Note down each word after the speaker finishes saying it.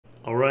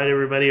All right,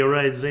 everybody. All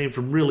right, Zane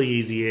from Really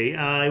Easy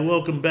AI.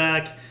 Welcome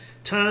back.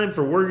 Time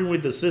for Working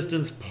with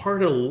Assistants,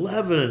 Part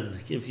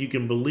 11, if you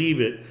can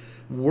believe it.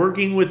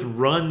 Working with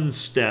run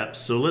steps.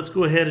 So let's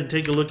go ahead and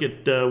take a look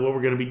at what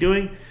we're going to be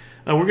doing.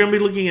 We're going to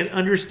be looking at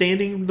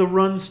understanding the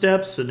run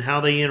steps and how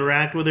they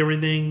interact with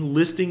everything,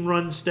 listing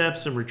run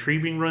steps and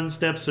retrieving run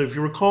steps. So if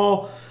you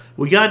recall,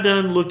 we got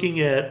done looking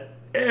at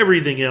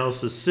everything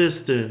else,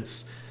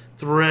 assistants,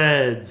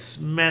 threads,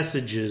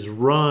 messages,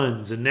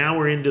 runs, and now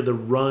we're into the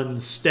run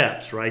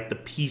steps, right? The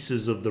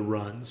pieces of the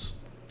runs.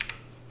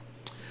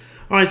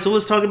 All right, so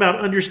let's talk about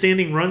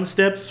understanding run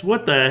steps.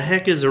 What the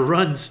heck is a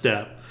run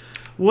step?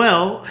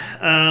 Well,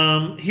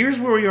 here's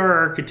where we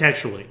are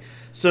architecturally.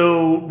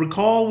 So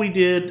recall we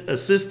did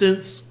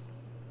assistants,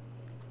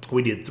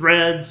 we did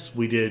threads,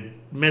 we did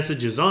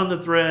messages on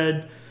the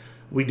thread,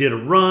 we did a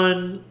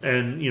run,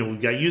 and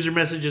we've got user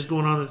messages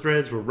going on the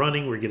threads. We're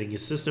running, we're getting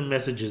assistant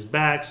messages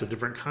back, so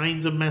different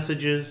kinds of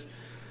messages.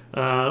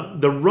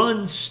 The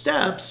run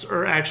steps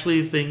are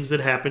actually things that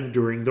happen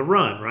during the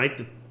run,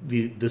 right?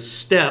 The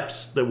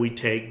steps that we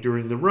take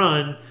during the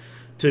run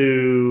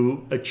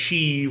to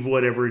achieve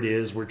whatever it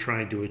is we're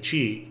trying to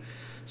achieve.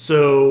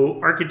 So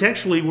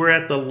architecturally, we're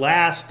at the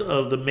last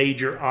of the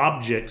major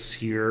objects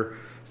here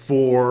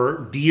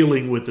for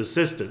dealing with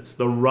assistants,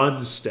 the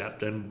run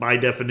step. And by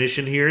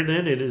definition here,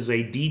 then, it is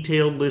a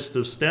detailed list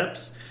of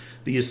steps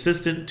the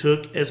assistant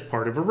took as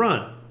part of a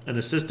run. An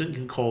assistant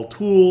can call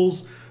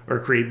tools or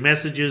create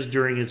messages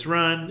during its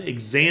run.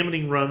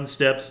 Examining run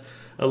steps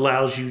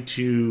allows you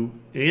to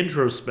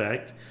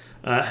introspect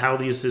how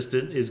the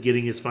assistant is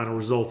getting its final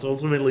results.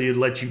 Ultimately, it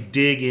lets you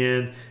dig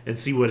in and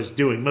see what it's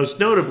doing. Most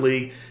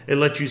notably, it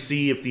lets you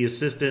see if the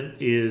assistant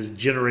is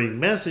generating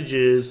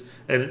messages,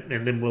 and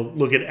then we'll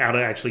look at how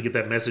to actually get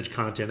that message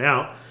content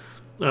out,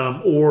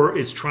 or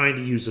it's trying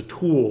to use a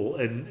tool.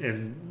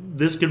 And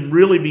this can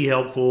really be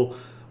helpful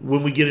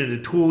when we get into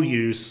tool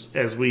use,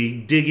 as we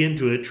dig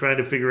into it, trying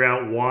to figure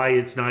out why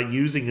it's not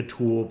using a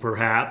tool,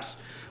 perhaps.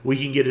 We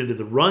can get into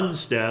the run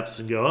steps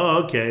and go,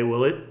 oh, okay,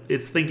 well,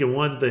 it's thinking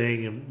one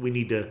thing, and we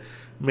need to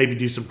maybe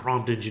do some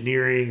prompt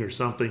engineering or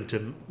something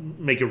to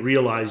make it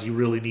realize you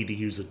really need to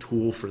use a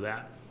tool for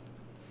that.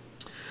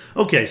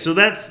 Okay, so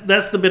that's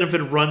the benefit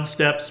of run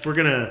steps. We're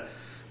going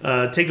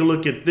to take a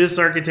look at this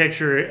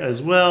architecture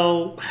as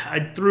well.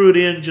 I threw it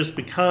in just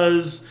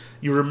because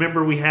you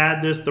remember we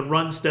had this. The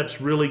run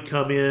steps really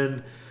come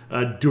in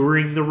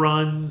during the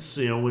runs.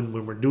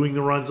 When we're doing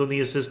the runs on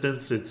the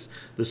assistants, it's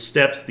the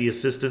steps the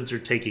assistants are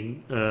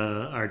taking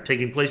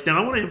place. Now,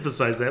 I want to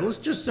emphasize that. Let's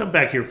just jump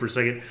back here for a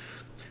second.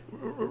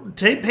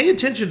 Pay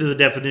attention to the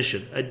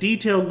definition. A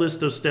detailed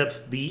list of steps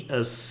the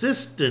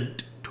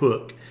assistant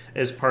took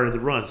as part of the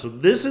run. So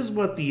this is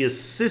what the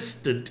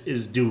assistant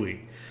is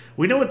doing.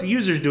 We know what the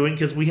user is doing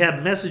because we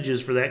have messages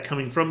for that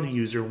coming from the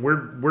user.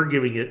 We're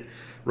giving it,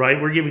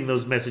 right? We're giving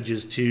those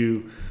messages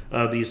to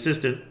the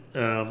assistant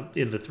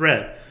in the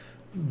thread.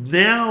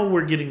 Now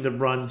we're getting the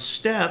run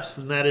steps,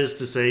 and that is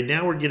to say,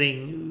 now we're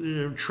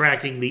getting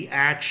tracking the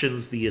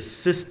actions the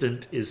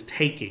assistant is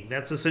taking.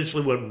 That's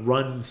essentially what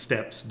run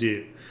steps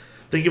do.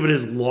 Think of it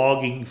as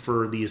logging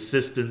for the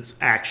assistant's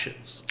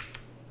actions.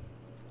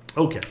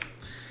 Okay.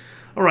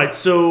 All right,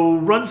 so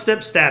run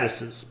step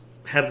statuses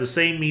have the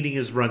same meaning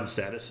as run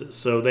statuses.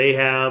 So they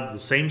have the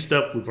same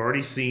stuff we've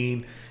already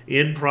seen: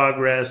 in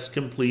progress,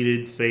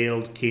 completed,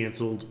 failed,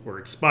 canceled, or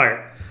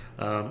expired.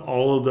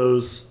 All of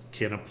those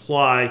can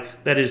apply.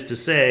 That is to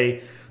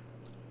say,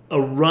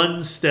 a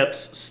run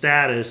step's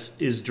status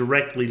is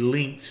directly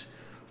linked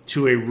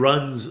to a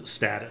run's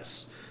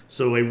status.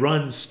 So a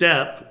run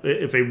step,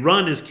 if a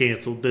run is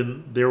canceled,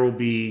 then there will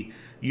be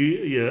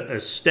a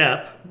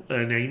step.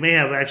 Now you may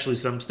have actually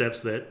some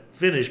steps that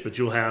finish, but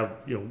you'll have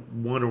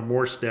one or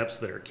more steps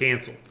that are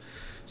canceled.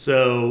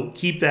 So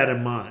keep that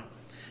in mind.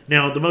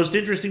 Now, the most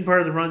interesting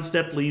part of the run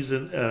step lives, I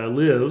don't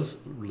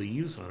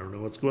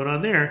know what's going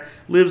on there,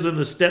 lives in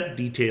the step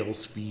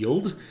details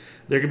field.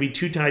 There can be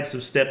two types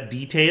of step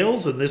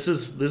details, and this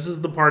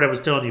is the part I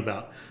was telling you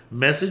about.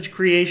 Message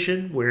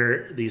creation,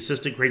 where the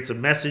assistant creates a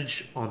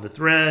message on the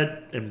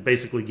thread and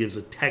basically gives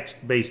a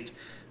text-based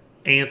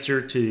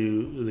answer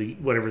to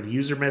whatever the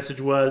user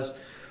message was.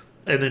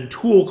 And then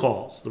tool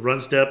calls. The run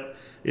step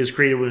is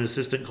created when an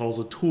assistant calls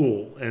a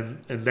tool,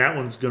 and that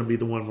one's going to be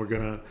the one we're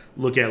going to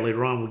look at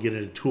later on when we get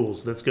into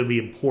tools. That's going to be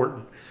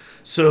important.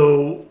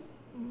 So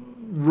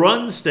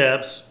run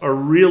steps are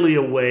really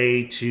a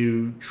way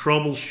to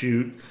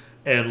troubleshoot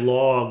and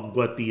log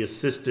what the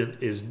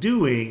assistant is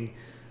doing,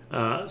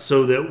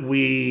 so that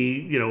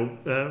we,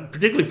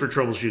 particularly for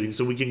troubleshooting,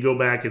 so we can go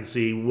back and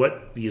see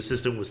what the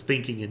assistant was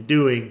thinking and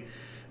doing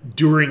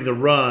during the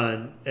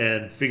run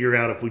and figure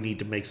out if we need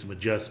to make some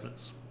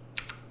adjustments.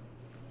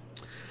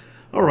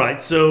 All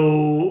right,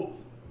 so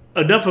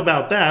enough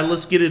about that.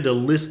 Let's get into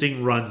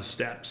listing run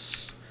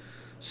steps.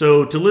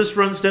 So to list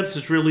run steps,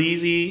 it's really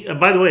easy. And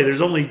by the way,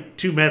 there's only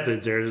two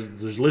methods there.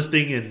 There's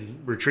listing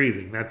and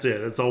retrieving. That's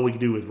it. That's all we can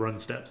do with run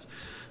steps.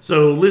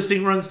 So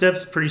listing run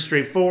steps, pretty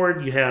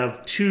straightforward. You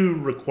have two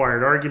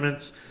required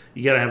arguments.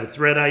 you got to have a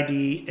thread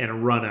ID and a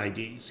run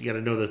ID. So you got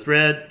to know the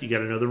thread, you got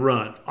to know the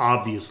run,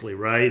 obviously,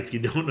 right? If you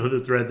don't know the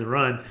thread and the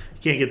run,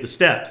 you can't get the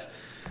steps.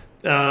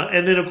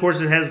 And then, of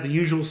course, it has the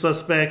usual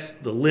suspects,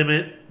 the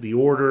limit, the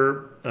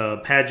order,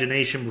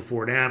 pagination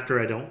before and after.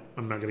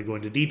 I'm not going to go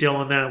into detail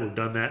on that. We've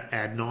done that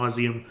ad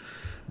nauseum.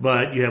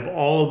 But you have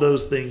all of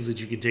those things that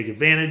you can take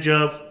advantage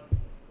of.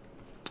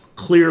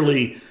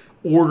 Clearly,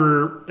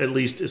 order, at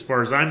least as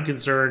far as I'm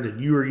concerned, and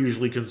you are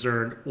usually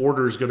concerned,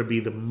 order is going to be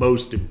the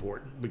most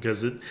important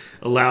because it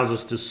allows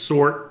us to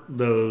sort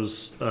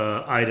those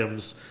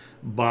items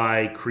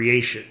by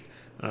creation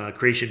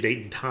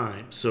date and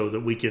time, so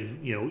that we can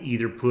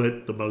either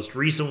put the most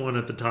recent one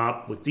at the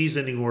top with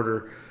descending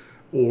order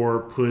or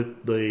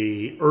put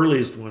the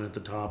earliest one at the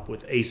top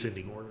with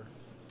ascending order.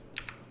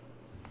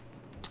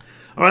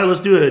 All right, let's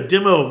do a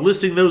demo of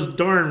listing those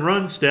darn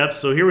run steps.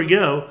 So here we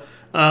go.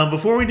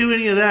 Before we do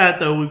any of that,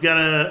 though,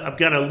 I've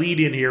got a lead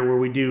in here where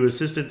we do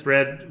assistant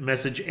thread,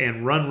 message,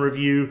 and run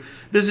review.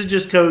 This is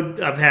just code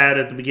I've had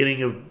at the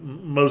beginning of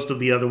most of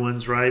the other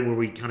ones, right, where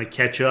we kind of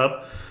catch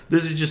up.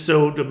 This is just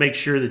so to make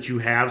sure that you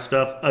have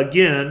stuff.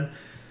 Again,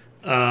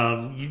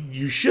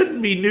 you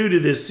shouldn't be new to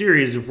this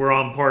series if we're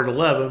on part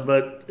 11,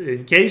 but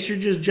in case you're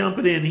just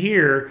jumping in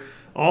here,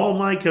 all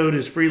my code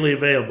is freely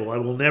available. I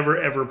will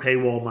never, ever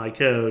paywall my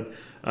code.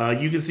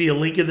 You can see a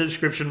link in the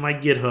description of my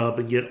GitHub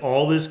and get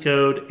all this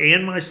code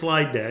and my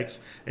slide decks,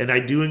 and I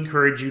do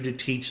encourage you to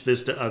teach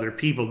this to other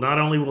people. Not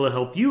only will it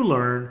help you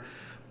learn,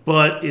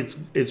 but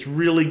it's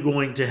really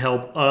going to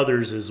help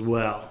others as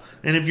well.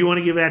 And if you want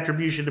to give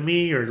attribution to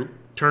me or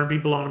turn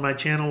people onto my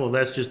channel, well,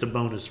 that's just a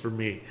bonus for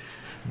me.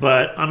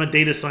 But I'm a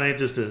data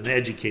scientist and an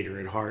educator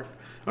at heart.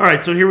 All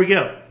right, so here we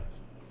go.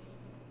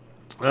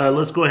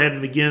 Let's go ahead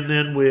and begin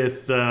then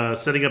with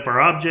setting up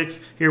our objects.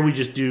 Here we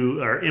just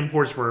do our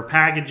imports for our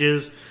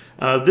packages.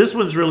 This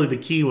one's really the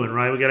key one,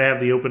 right? We got to have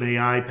the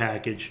OpenAI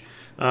package.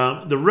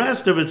 The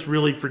rest of it's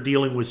really for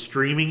dealing with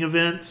streaming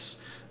events.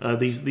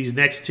 These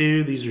next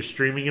two, these are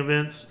streaming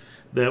events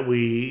that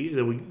we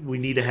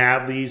need to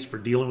have these for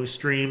dealing with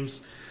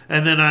streams.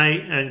 And then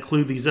I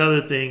include these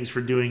other things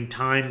for doing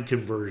time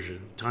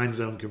conversion, time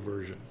zone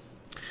conversion.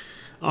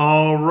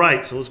 All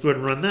right, so let's go ahead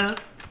and run that.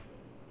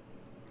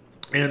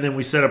 And then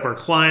we set up our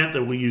client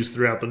that we use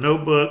throughout the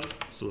notebook.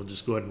 So we'll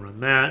just go ahead and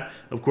run that.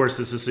 Of course,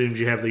 this assumes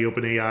you have the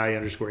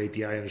OpenAI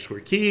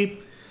 _API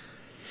 _key.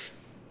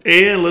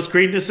 And let's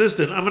create an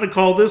assistant. I'm going to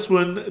call this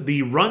one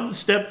the Run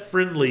Step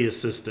Friendly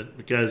Assistant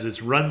because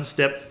it's run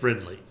step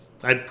friendly.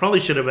 I probably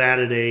should have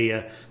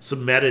added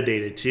some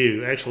metadata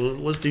too. Actually,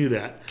 let's do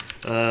that.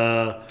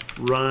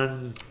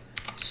 Run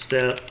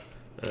step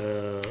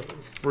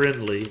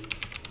friendly.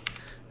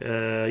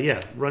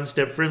 Yeah, run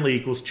step friendly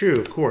equals true,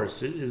 of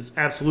course. It is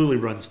absolutely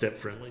run step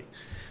friendly.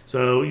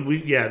 So,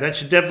 yeah, that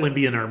should definitely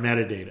be in our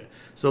metadata.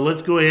 So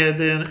let's go ahead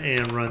then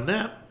and run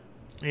that.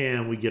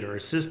 And we get our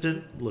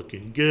assistant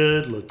looking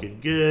good,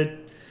 looking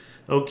good.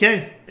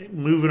 Okay,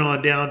 moving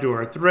on down to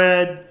our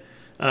thread.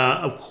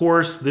 Of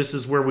course, this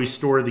is where we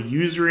store the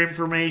user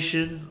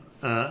information.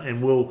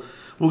 And we'll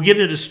get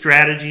into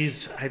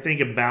strategies, I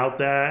think, about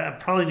that. I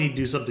probably need to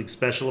do something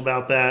special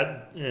about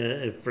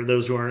that for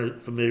those who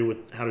aren't familiar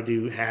with how to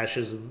do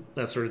hashes and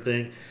that sort of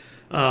thing.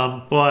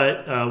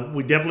 But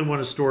we definitely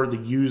want to store the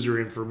user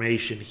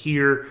information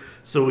here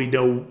so we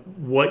know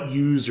what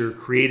user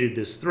created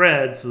this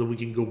thread so that we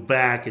can go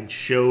back and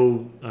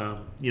show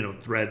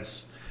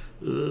threads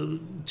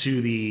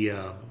to the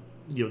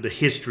the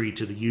history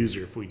to the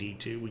user if we need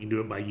to. We can do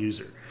it by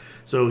user.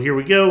 So here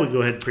we go. We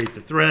go ahead and create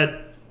the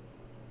thread.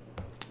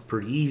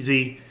 Pretty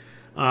easy.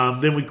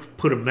 Then we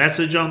put a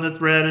message on the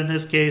thread. In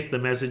this case, the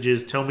message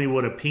is tell me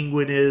what a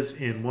penguin is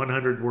in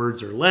 100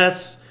 words or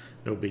less.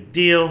 No big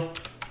deal.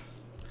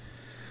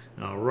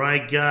 All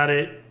right, got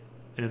it.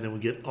 And then we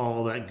get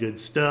all that good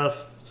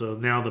stuff. So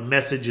now the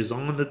message is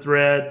on the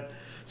thread.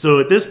 So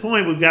at this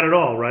point, we've got it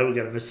all, right? We've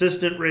got an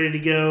assistant ready to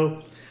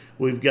go.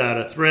 We've got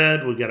a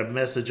thread. We've got a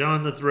message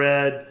on the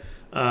thread.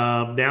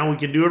 Now we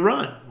can do a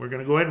run. We're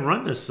going to go ahead and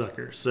run this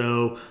sucker.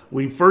 So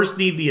we first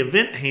need the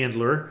event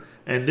handler.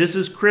 And this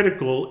is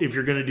critical if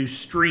you're going to do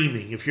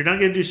streaming. If you're not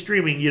going to do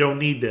streaming, you don't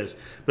need this.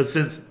 But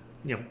since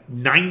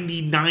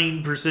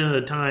 99% of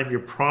the time you're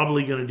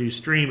probably going to do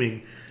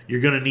streaming,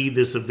 you're going to need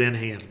this event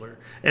handler.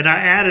 And I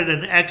added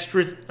an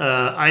extra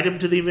item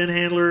to the event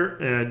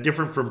handler,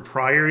 different from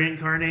prior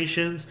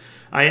incarnations.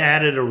 I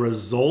added a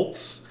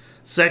results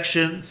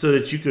section so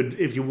that you could,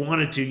 if you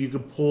wanted to, you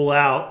could pull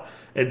out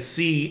and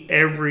see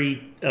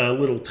every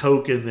little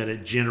token that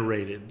it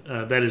generated.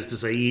 That is to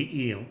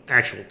say,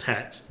 actual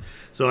text.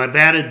 So I've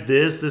added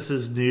this. This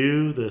is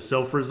new, the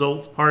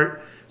self-results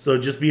part. So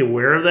just be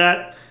aware of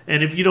that.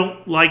 And if you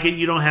don't like it,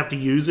 you don't have to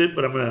use it.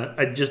 But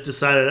I just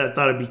decided I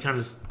thought it'd be kind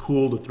of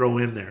cool to throw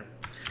in there.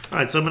 All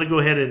right, so I'm going to go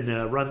ahead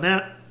and run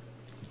that.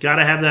 Got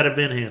to have that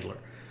event handler.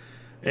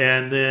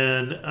 And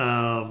then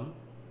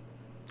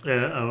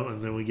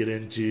we get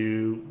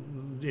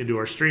into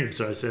our stream.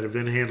 So I said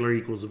event handler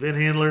equals event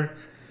handler.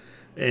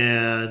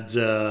 And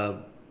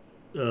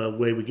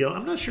away we go.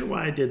 I'm not sure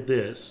why I did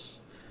this.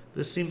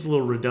 This seems a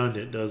little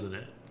redundant, doesn't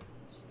it?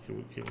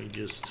 Can we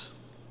just...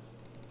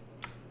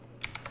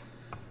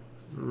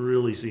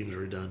 Really seems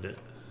redundant.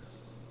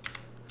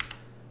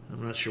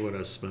 I'm not sure what I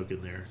was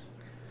smoking there.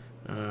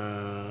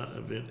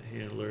 Event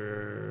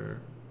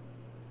handler.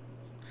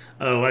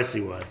 Oh, I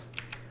see why.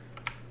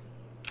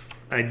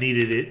 I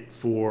needed it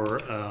for...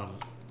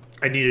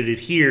 I needed it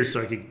here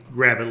so I could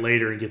grab it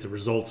later and get the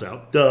results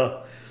out.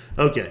 Duh.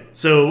 Okay,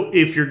 so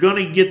if you're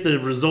going to get the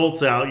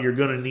results out, you're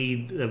going to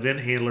need the event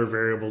handler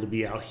variable to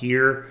be out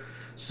here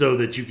so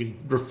that you can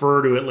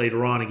refer to it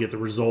later on and get the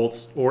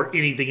results or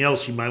anything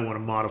else you might want to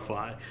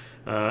modify.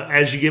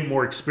 As you get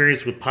more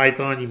experience with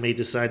Python, you may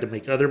decide to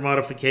make other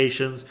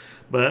modifications,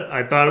 but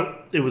I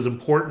thought it was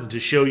important to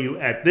show you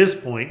at this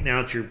point,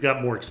 now that you've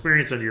got more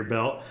experience under your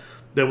belt,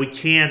 that we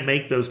can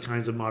make those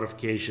kinds of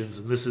modifications,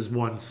 and this is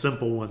one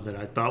simple one that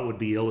I thought would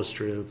be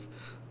illustrative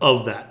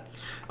of that.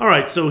 All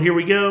right, so here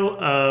we go.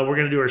 We're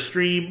going to do our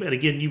stream, and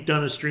again, you've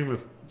done a stream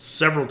of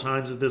several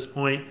times at this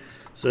point,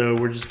 so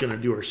we're just going to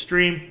do our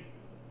stream.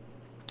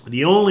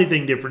 The only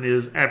thing different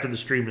is after the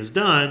stream is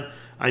done,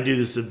 I do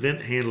this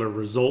event handler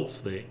results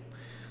thing.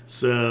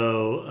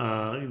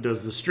 So it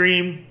does the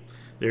stream.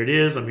 There it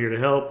is. I'm here to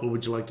help. What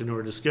would you like to know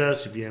or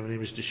discuss? If you have any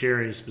image to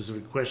share, any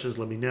specific questions,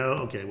 let me know.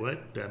 Okay,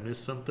 what? Did I miss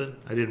something?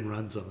 I didn't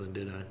run something,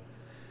 did I?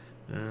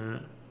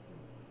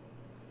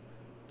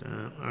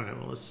 All right,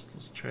 well,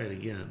 let's try it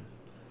again.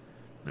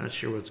 Not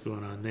sure what's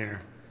going on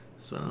there.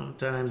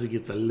 Sometimes it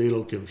gets a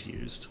little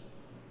confused.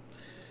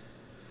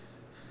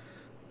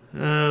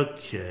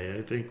 Okay,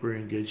 I think we're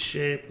in good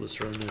shape. Let's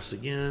run this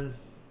again.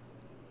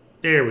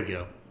 There we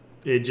go.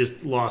 It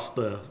just lost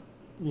my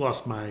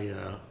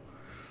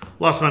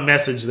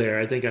message there.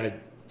 I think I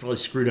probably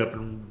screwed up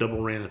and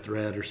double ran a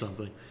thread or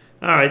something.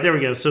 All right, there we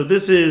go. So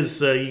this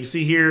is you can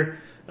see here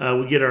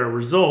we get our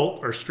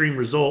result, our stream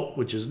result,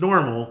 which is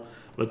normal.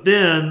 But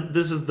then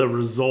this is the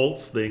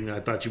results thing that I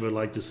thought you would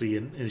like to see,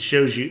 and it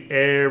shows you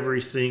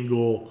every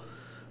single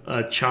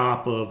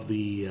chop of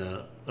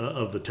the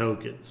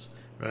tokens.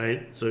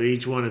 Right? So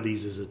each one of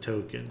these is a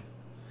token.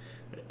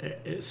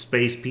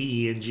 Space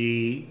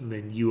PENG, and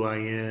then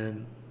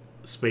UIN,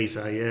 space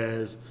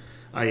IS,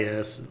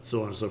 and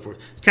so on and so forth.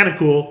 It's kind of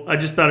cool. I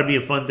just thought it'd be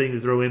a fun thing to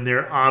throw in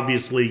there.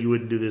 Obviously, you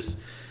wouldn't do this,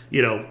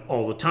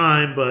 all the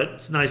time, but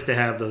it's nice to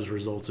have those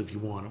results if you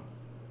want them.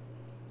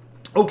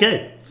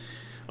 Okay.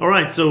 All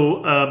right.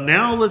 So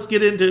now let's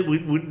get into.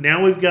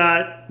 Now we've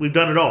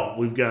done it all.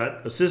 We've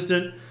got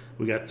assistant.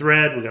 We got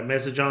thread. We got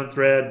message on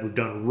thread. We've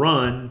done a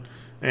run.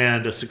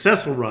 And a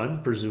successful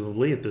run,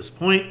 presumably, at this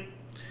point.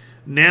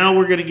 Now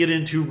we're going to get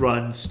into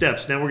run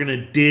steps. Now we're going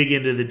to dig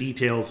into the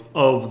details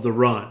of the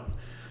run.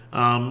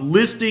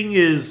 Listing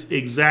is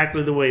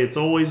exactly the way it's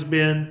always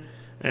been.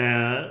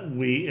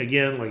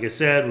 Again, like I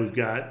said, we've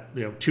got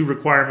two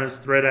requirements,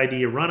 thread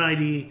ID and run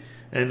ID.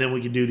 And then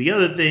we can do the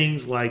other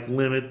things like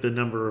limit the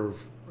number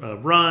of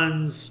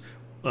runs,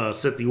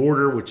 set the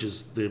order, which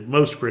is the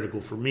most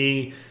critical for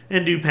me,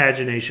 and do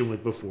pagination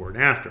with before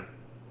and after.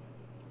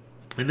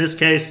 In this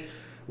case,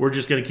 we're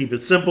just going to keep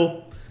it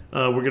simple.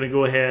 We're going to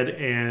go ahead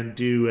and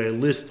do a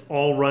list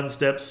all run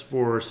steps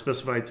for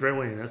specified thread.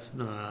 Wait, that's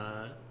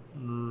not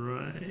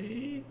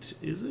right,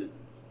 is it?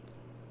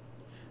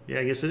 Yeah,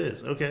 I guess it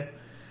is. Okay.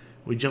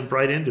 We jump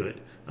right into it.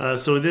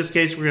 So in this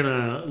case, we're going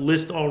to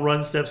list all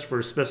run steps for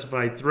a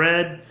specified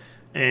thread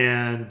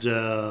and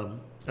run.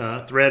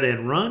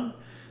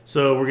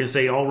 So we're going to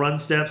say all run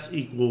steps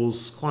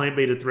equals client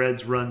beta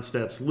threads run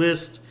steps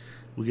list.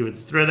 We'll give it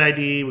the thread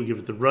ID, we'll give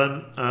it the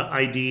run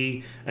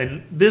ID,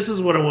 and this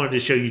is what I wanted to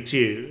show you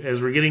too,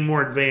 as we're getting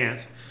more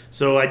advanced.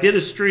 So I did a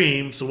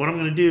stream, so what I'm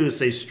going to do is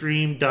say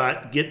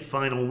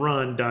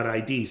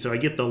stream.getFinalRun.id. So I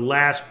get the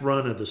last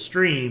run of the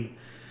stream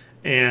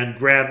and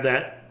grab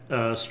that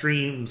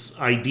stream's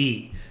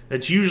ID.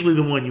 That's usually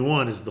the one you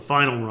want, is the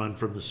final run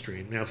from the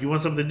stream. Now, if you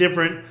want something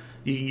different,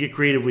 you can get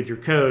creative with your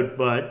code,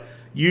 but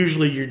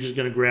usually you're just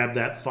going to grab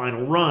that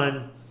final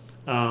run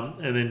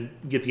and then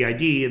get the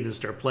ID and then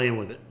start playing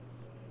with it.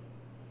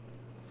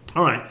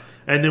 All right,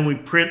 and then we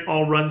print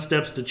all run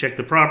steps to check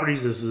the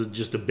properties. This is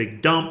just a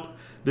big dump.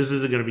 This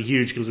isn't going to be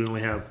huge because we only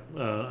have,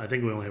 I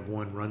think we only have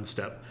one run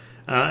step.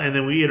 And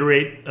then we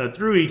iterate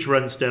through each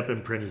run step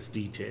and print its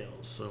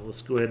details. So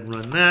let's go ahead and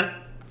run that.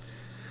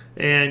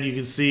 And you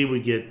can see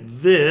we get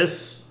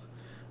this,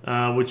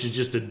 which is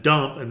just a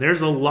dump. And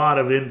there's a lot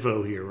of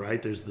info here,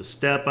 right? There's the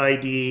step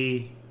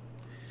ID.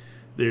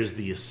 There's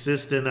the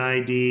assistant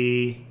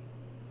ID.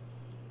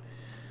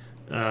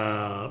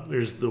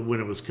 There's the when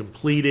it was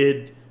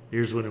completed.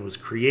 Here's when it was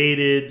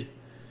created.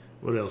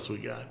 What else we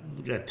got?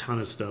 We got a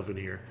ton of stuff in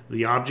here.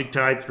 The object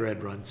type,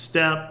 thread run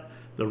step.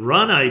 The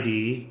run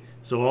ID,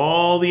 so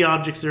all the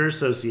objects that are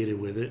associated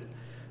with it.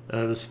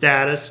 The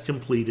status,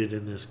 completed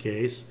in this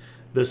case.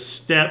 The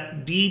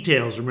step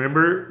details.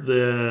 Remember,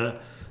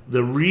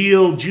 the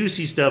real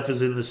juicy stuff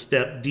is in the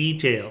step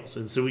details.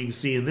 And so we can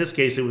see in this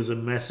case it was a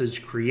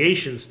message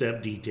creation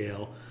step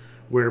detail,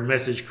 where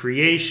message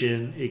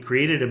creation, it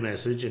created a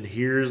message, and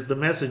here's the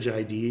message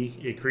ID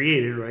it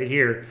created right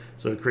here.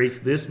 So it creates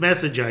this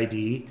message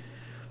ID.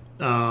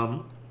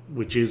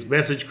 which is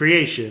message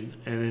creation,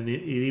 and then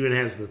it even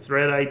has the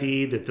thread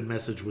ID that the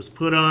message was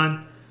put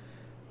on.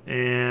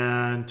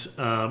 And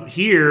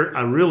here,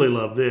 I really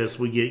love this.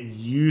 We get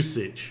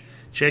usage.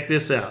 Check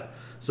this out.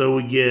 So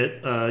we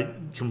get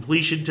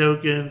completion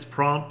tokens,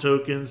 prompt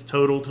tokens,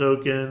 total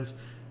tokens.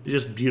 It's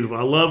just beautiful.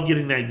 I love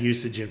getting that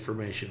usage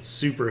information.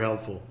 Super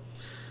helpful.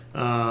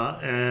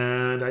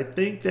 And I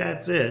think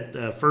that's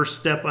it. First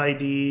step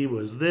ID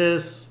was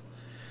this.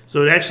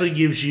 So it actually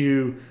gives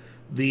you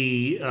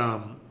the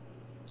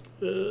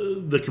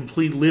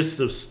complete list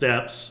of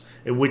steps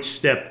and which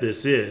step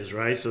this is,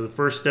 right? So the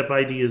first step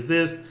ID is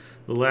this.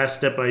 The last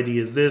step ID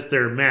is this.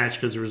 They're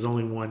matched because there was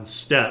only one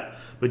step.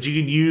 But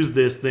you can use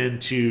this then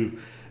to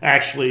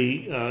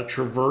actually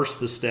traverse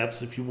the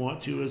steps if you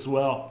want to as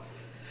well.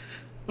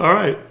 All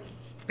right.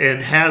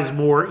 And has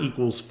more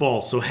equals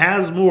false. So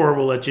has more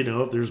will let you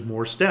know if there's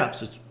more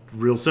steps. It's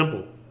real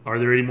simple. Are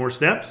there any more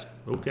steps?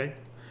 Okay.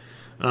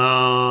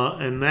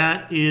 And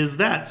that is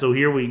that. So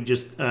here we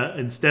just,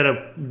 instead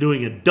of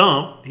doing a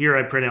dump, here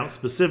I print out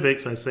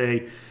specifics. I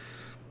say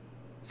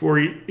for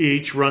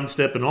each run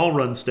step and all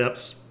run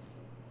steps,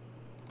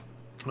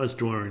 that's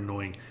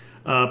annoying.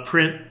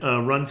 Print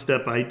run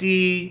step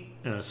ID,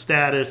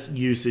 status,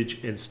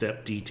 usage, and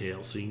step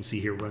details. So you can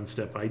see here run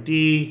step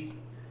ID,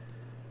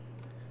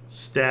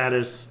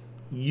 status,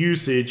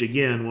 usage,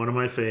 again, one of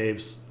my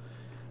faves.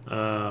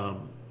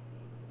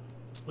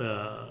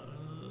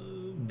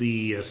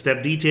 The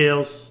step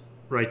details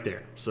right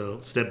there. So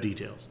step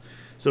details.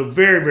 So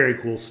very, very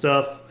cool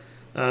stuff.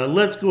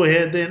 Let's go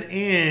ahead then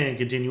and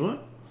continue on.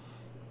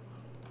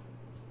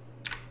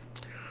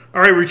 All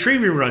right,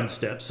 retrieving run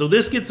steps. So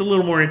this gets a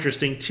little more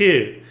interesting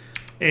too.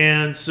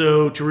 And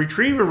so to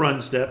retrieve a run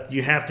step,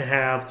 you have to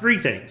have three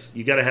things.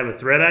 You got to have a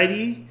thread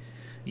ID,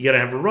 you got to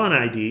have a run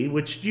ID,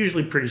 which is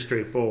usually pretty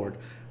straightforward.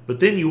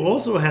 But then you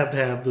also have to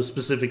have the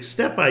specific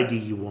step ID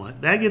you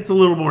want. That gets a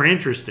little more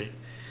interesting.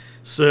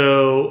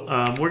 So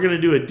we're going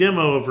to do a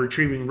demo of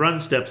retrieving run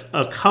steps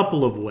a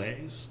couple of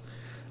ways.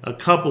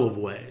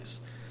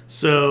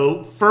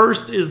 So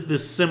first is the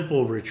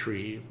simple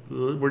retrieve.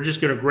 We're just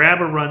going to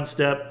grab a run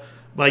step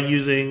by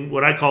using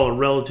what I call a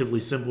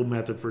relatively simple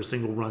method for a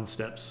single run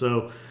step.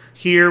 So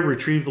here,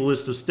 retrieve the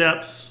list of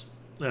steps.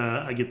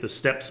 I get the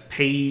steps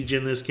page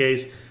in this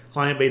case.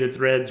 Client beta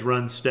threads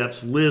run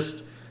steps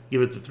list.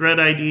 Give it the thread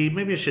ID.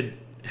 Maybe I should...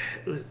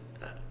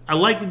 I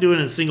like to do it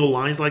in single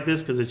lines like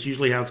this because it's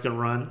usually how it's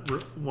going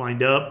to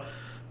wind up.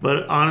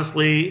 But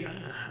honestly,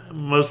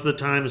 most of the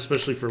time,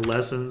 especially for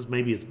lessons,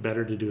 maybe it's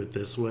better to do it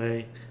this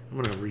way.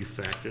 I'm going to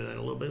refactor that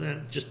a little bit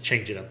and just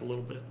change it up a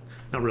little bit.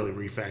 Not really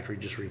refactoring,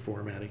 just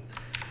reformatting.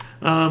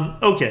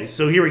 Okay,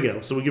 so here we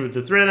go. So we give it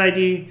the thread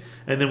ID,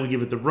 and then we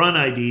give it the run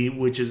ID,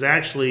 which is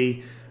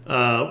actually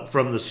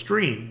from the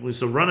stream.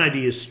 So run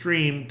ID is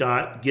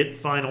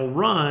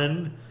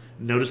stream.getFinalRun.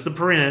 Notice the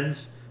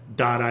parens.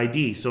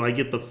 .id. So I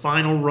get the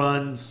final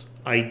run's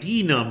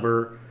ID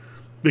number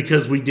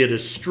because we did a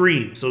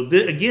stream. So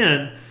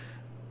again,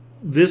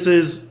 this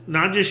is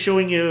not just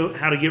showing you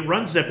how to get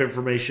run step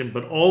information,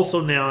 but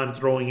also now I'm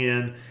throwing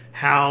in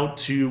how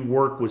to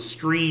work with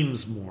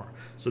streams more.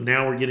 So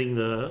now we're getting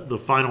the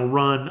final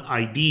run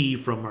ID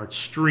from our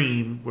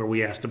stream where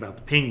we asked about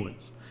the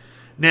penguins.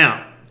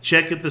 Now,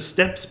 check if the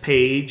steps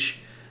page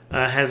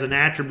has an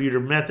attribute or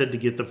method to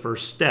get the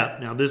first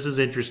step. Now, this is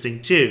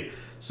interesting too.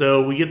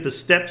 So we get the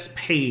steps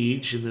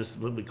page, and this is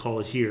what we call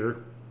it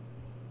here,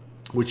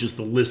 which is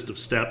the list of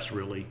steps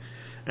really.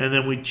 And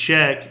then we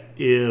check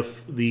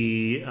if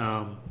the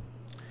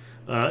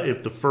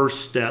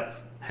first step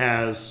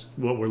has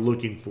what we're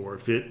looking for.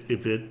 If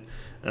it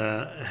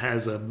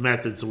has a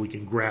method so we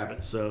can grab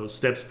it. So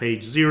steps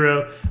page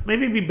 0.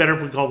 Maybe it'd be better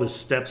if we call this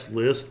steps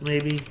list.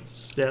 Maybe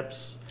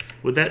steps.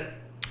 Would that?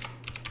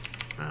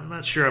 I'm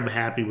not sure I'm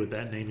happy with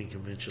that naming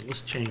convention.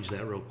 Let's change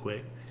that real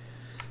quick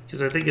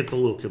because I think it's a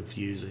little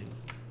confusing.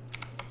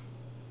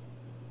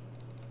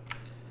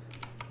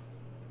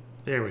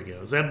 There we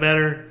go. Is that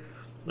better?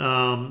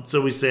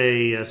 So we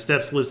say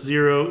steps list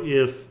 0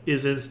 if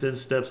is instance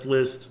steps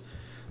list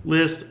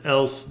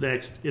else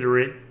next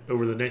iterate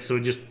over the next. So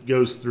it just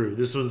goes through.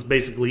 This one's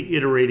basically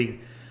iterating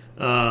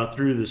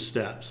through the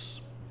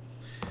steps.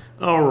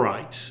 All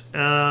right,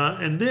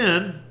 and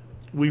then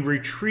we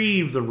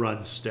retrieve the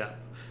run step.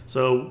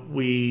 So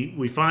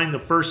we find the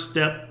first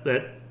step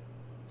that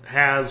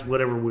has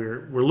whatever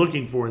we're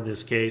looking for in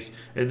this case.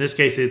 In this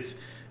case, it's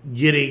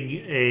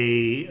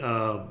getting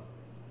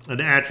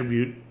an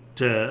attribute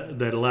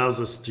that allows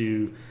us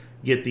to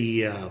get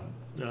the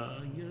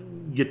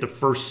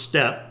first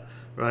step,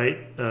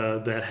 right?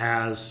 That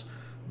has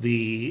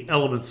the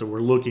elements that we're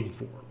looking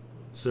for.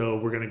 So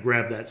we're going to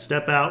grab that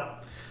step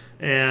out,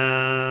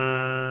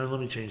 and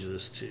let me change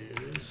this to.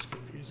 It's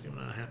confusing. I'm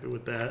not happy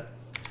with that.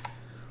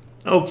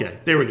 Okay,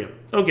 there we go.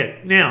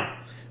 Okay, now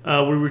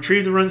we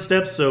retrieve the run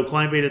steps. So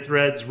client beta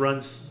threads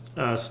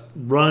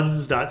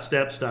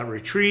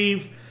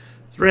runs.steps.retrieve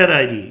thread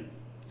ID.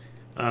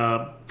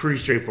 Pretty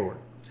straightforward.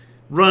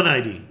 Run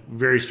ID,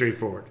 very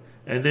straightforward.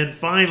 And then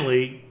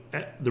finally,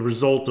 the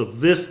result of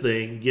this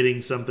thing,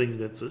 getting something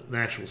that's an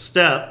actual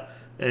step,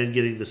 and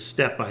getting the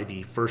step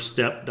ID, first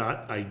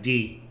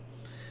step.id.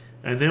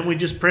 And then we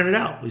just print it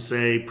out. We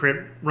say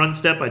print run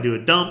step, I do a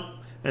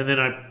dump, and then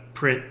I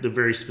print the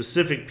very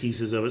specific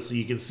pieces of it so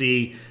you can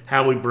see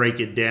how we break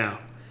it down.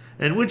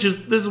 And this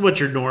is what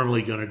you're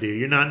normally going to do.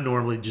 You're not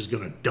normally just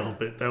going to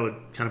dump it. That would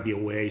kind of be a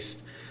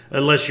waste,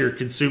 unless you're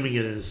consuming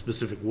it in a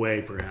specific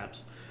way,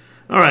 perhaps.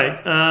 All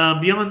right,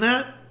 beyond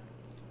that,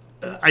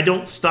 I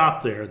don't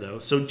stop there, though.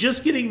 So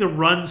just getting the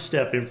run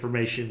step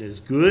information is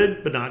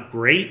good, but not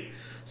great.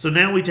 So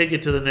now we take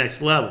it to the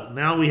next level.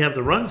 Now we have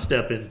the run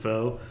step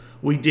info.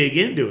 We dig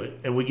into it,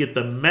 and we get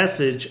the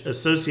message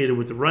associated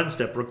with the run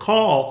step.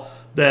 Recall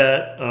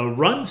that a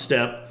run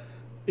step,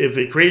 if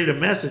it created a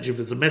message, if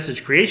it's a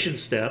message creation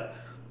step,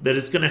 that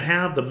it's going to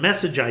have the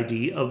message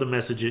ID of the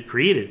message it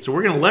created. So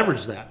we're going to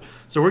leverage that.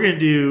 So we're going to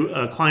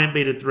do client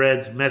beta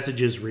threads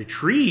messages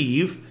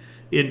retrieve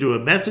into a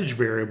message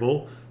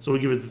variable. So we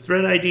give it the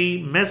thread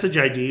ID, message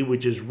ID,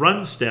 which is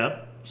run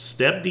step,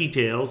 step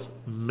details,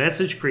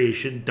 message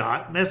creation,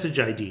 dot message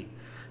ID.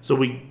 So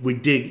we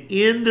dig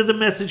into the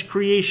message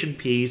creation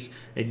piece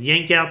and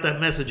yank out that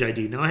message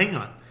ID. Now hang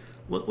on.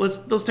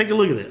 Let's take a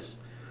look at this.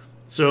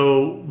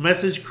 So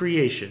message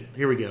creation.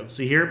 Here we go.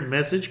 See here,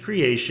 message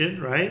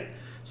creation, right?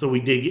 So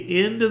we dig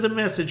into the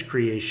message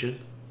creation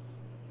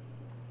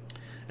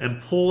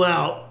and pull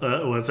out,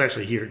 well, it's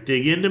actually here.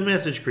 Dig into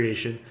message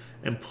creation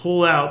and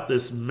pull out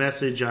this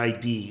message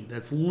ID.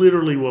 That's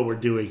literally what we're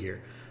doing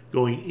here.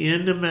 Going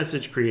into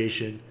message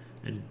creation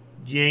and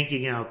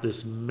yanking out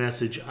this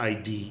message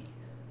ID.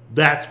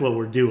 That's what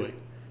we're doing.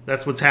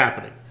 That's what's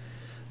happening.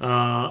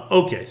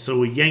 Okay, so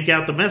we yank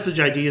out the message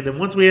ID, and then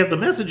once we have the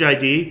message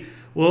ID,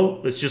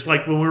 well, it's just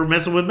like when we were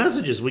messing with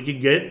messages. We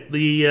can get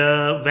the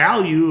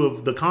value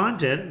of the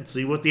content and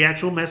see what the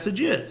actual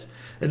message is.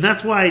 And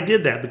that's why I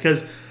did that,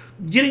 because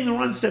getting the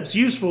run step's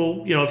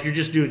useful, you know, if you're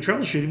just doing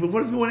troubleshooting, but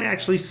what if you want to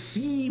actually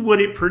see what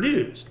it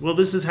produced? Well,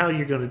 this is how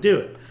you're going to do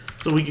it.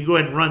 So we can go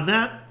ahead and run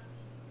that.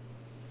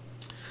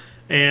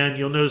 And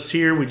you'll notice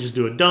here we just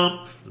do a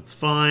dump. That's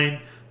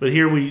fine. But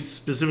here we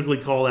specifically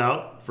call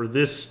out for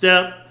this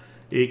step,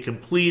 it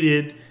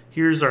completed.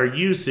 Here's our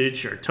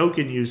usage, our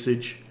token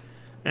usage.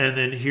 And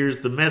then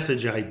here's the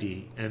message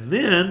ID. And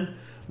then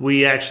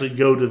we actually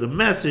go to the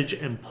message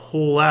and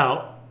pull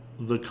out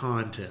the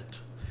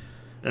content.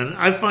 And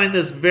I find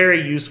this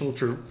very useful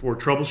for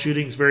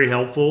troubleshooting. It's very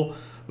helpful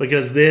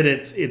because then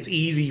it's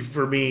easy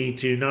for me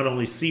to not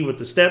only see what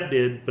the step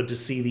did, but to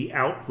see the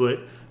output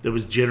that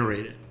was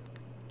generated.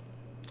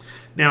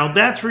 Now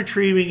that's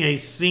retrieving a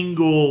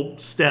single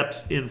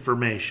step's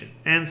information,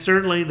 and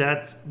certainly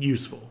that's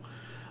useful.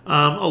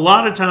 A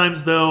lot of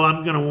times, though,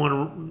 I'm going to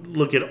want to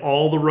look at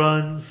all the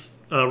run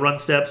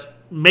steps,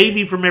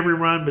 maybe from every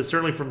run, but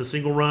certainly from a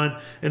single run.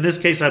 In this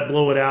case, I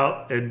blow it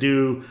out and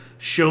do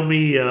show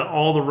me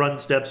all the run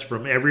steps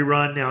from every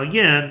run. Now,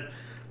 again,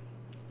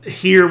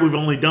 here we've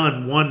only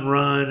done one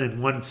run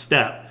and one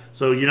step,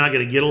 so you're not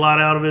going to get a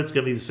lot out of it. It's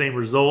going to be the same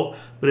result.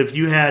 But if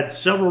you had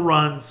several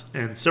runs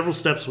and several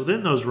steps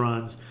within those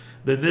runs,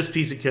 then this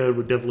piece of code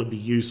would definitely be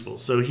useful.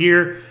 So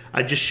here,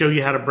 I just show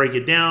you how to break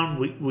it down.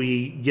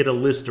 We get a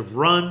list of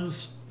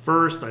runs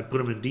first. I put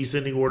them in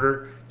descending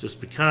order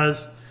just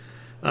because.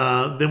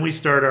 Then we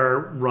start our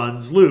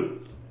runs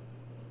loop.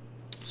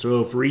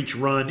 So for each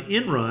run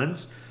in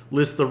runs,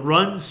 list the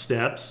run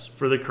steps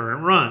for the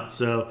current run.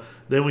 So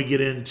then we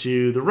get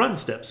into the run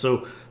steps.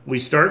 So we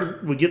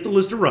get the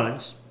list of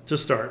runs to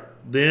start.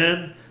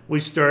 Then we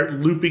start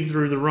looping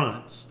through the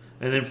runs.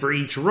 And then for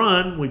each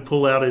run, we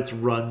pull out its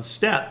run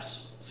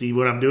steps. See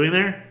what I'm doing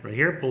there? Right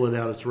here, pull it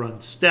out its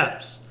run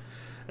steps.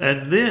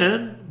 And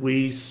then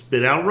we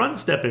spit out run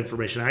step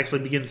information. I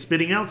actually begin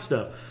spitting out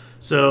stuff.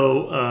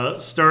 So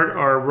start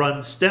our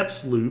run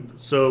steps loop.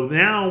 So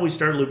now we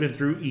start looping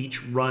through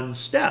each run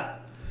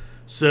step.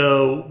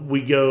 So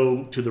we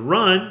go to the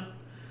run,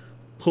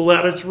 pull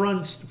out its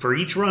runs. For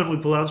each run, we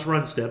pull out its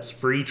run steps.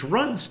 For each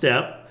run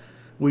step,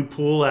 we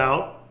pull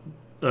out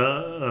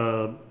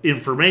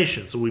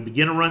information. So we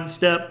begin a run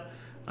step,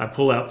 I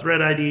pull out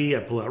thread ID, I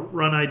pull out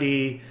run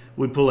ID,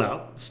 we pull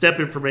out step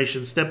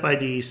information, step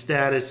ID,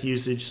 status,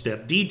 usage,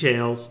 step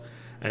details,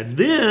 and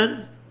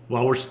then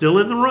while we're still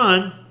in the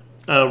run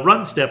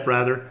step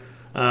rather,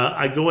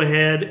 I go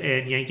ahead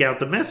and yank out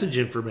the message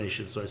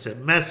information. So I said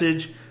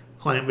message,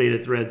 client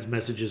beta threads,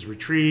 messages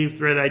retrieved,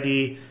 thread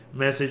ID,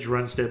 message,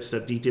 run step,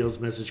 step details,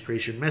 message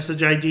creation,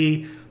 message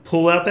ID,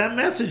 pull out that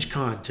message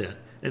content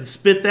and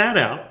spit that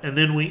out, and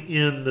then we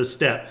end the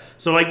step.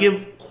 So I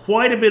give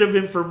quite a bit of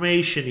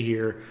information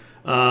here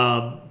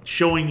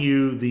showing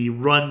you the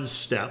run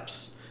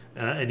steps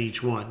in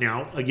each one.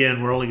 Now,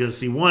 again, we're only going to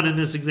see one in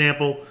this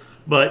example,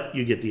 but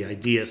you get the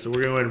idea. So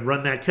we're going to go ahead and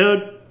run that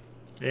code,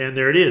 and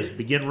there it is.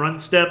 Begin run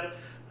step,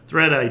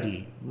 thread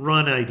ID,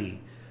 run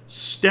ID,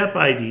 step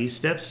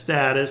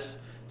status,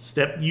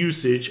 step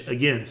usage.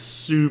 Again,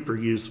 super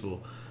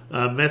useful.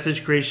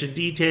 Message creation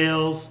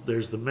details.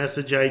 There's the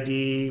message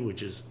ID,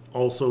 which is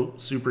also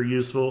super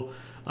useful.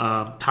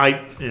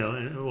 Type,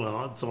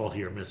 well, it's all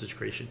here, message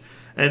creation.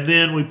 And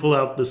then we pull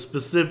out the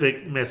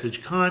specific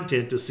message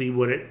content to see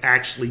what it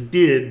actually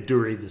did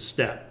during the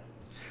step,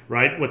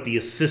 right? What the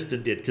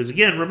assistant did. Because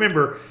again,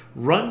 remember,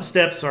 run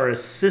steps are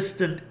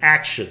assistant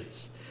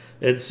actions.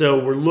 And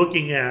so we're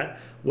looking at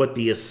what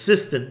the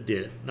assistant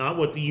did, not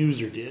what the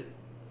user did.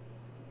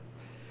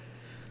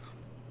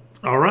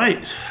 All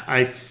right,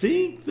 I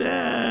think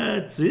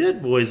that's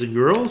it, boys and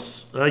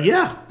girls.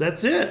 Yeah,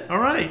 that's it. All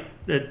right,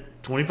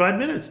 25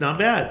 minutes, not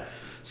bad.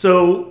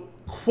 So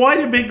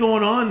quite a bit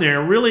going on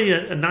there. Really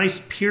a nice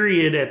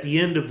period at the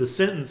end of the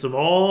sentence of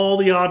all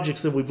the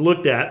objects that we've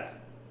looked at.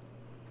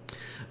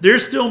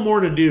 There's still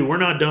more to do. We're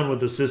not done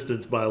with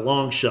assistants by a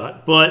long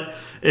shot, but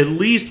at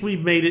least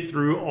we've made it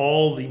through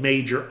all the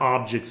major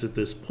objects at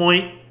this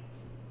point.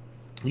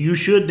 You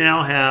should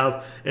now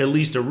have at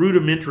least a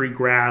rudimentary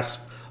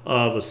grasp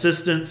of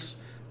assistants,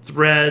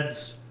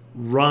 threads,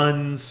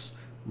 runs,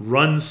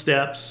 run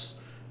steps,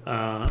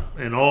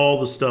 and all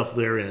the stuff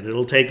therein.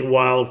 It'll take a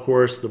while, of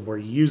course. The more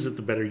you use it,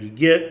 the better you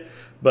get.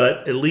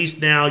 But at least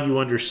now you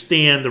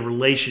understand the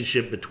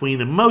relationship between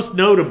them. Most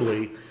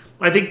notably,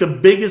 I think the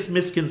biggest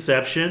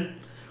misconception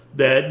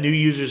that new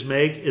users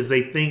make is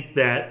they think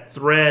that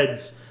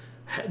threads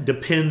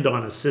depend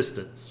on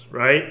assistants,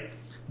 right?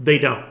 They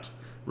don't.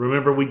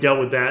 Remember, we dealt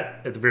with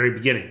that at the very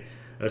beginning.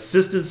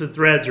 Assistants and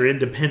threads are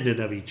independent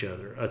of each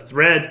other. A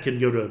thread can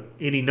go to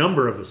any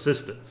number of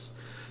assistants.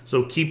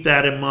 So keep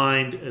that in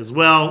mind as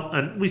well.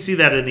 And we see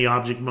that in the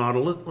object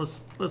model.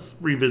 Let's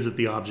revisit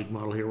the object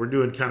model here. We're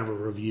doing kind of a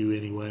review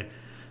anyway.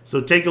 So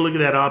take a look at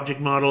that object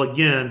model.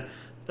 Again,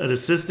 an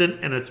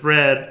assistant and a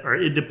thread are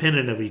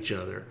independent of each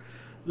other.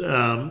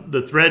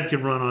 The thread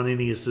can run on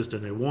any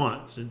assistant it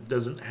wants. It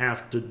doesn't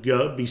have to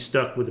be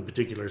stuck with a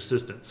particular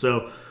assistant.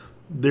 So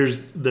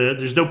there's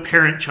no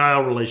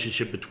parent-child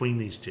relationship between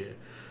these two.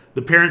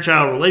 The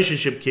parent-child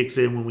relationship kicks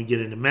in when we get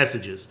into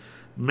messages.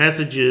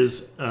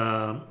 Messages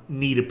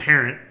need a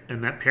parent,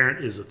 and that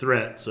parent is a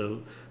thread.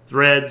 So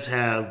threads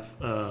have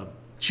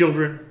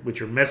children,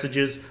 which are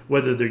messages.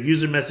 Whether they're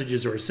user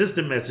messages or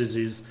assistant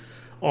messages,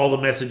 all the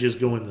messages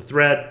go in the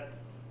thread.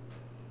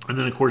 And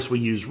then, of course, we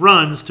use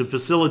runs to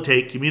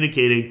facilitate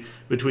communicating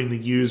between the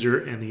user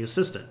and the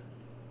assistant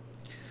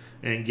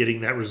and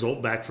getting that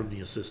result back from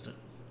the assistant.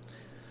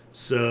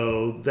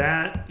 So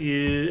that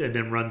is, and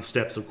then run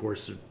steps, of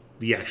course, are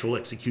the actual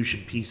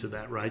execution piece of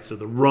that, right? So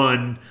the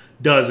run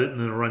does it, and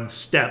then the run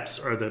steps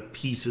are the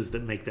pieces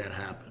that make that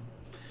happen.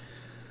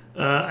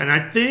 And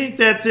I think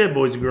that's it,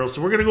 boys and girls.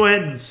 So we're going to go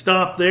ahead and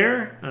stop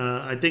there.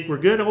 I think we're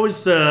good.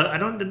 Always, I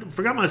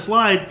forgot my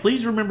slide.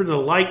 Please remember to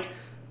like,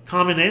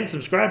 comment, and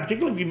subscribe,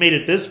 particularly if you made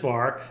it this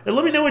far. And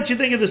let me know what you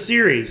think of the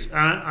series.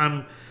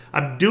 I'm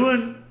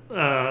doing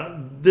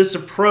this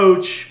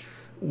approach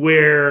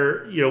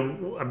where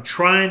I'm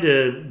trying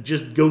to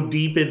just go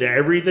deep into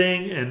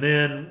everything, and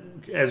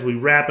then as we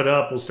wrap it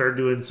up, we'll start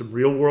doing some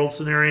real world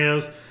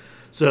scenarios.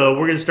 So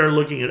we're going to start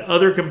looking at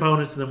other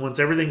components, and then once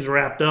everything's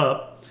wrapped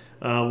up,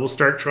 we'll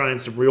start trying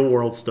some real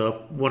world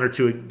stuff, one or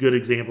two good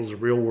examples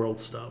of real world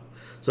stuff.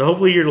 So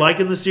hopefully you're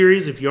liking the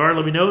series. If you are,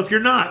 let me know. If you're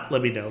not,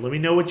 let me know. Let me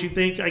know what you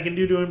think I can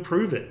do to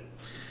improve it.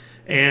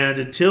 And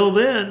until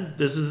then,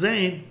 this is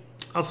Zane.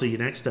 I'll see you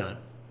next time.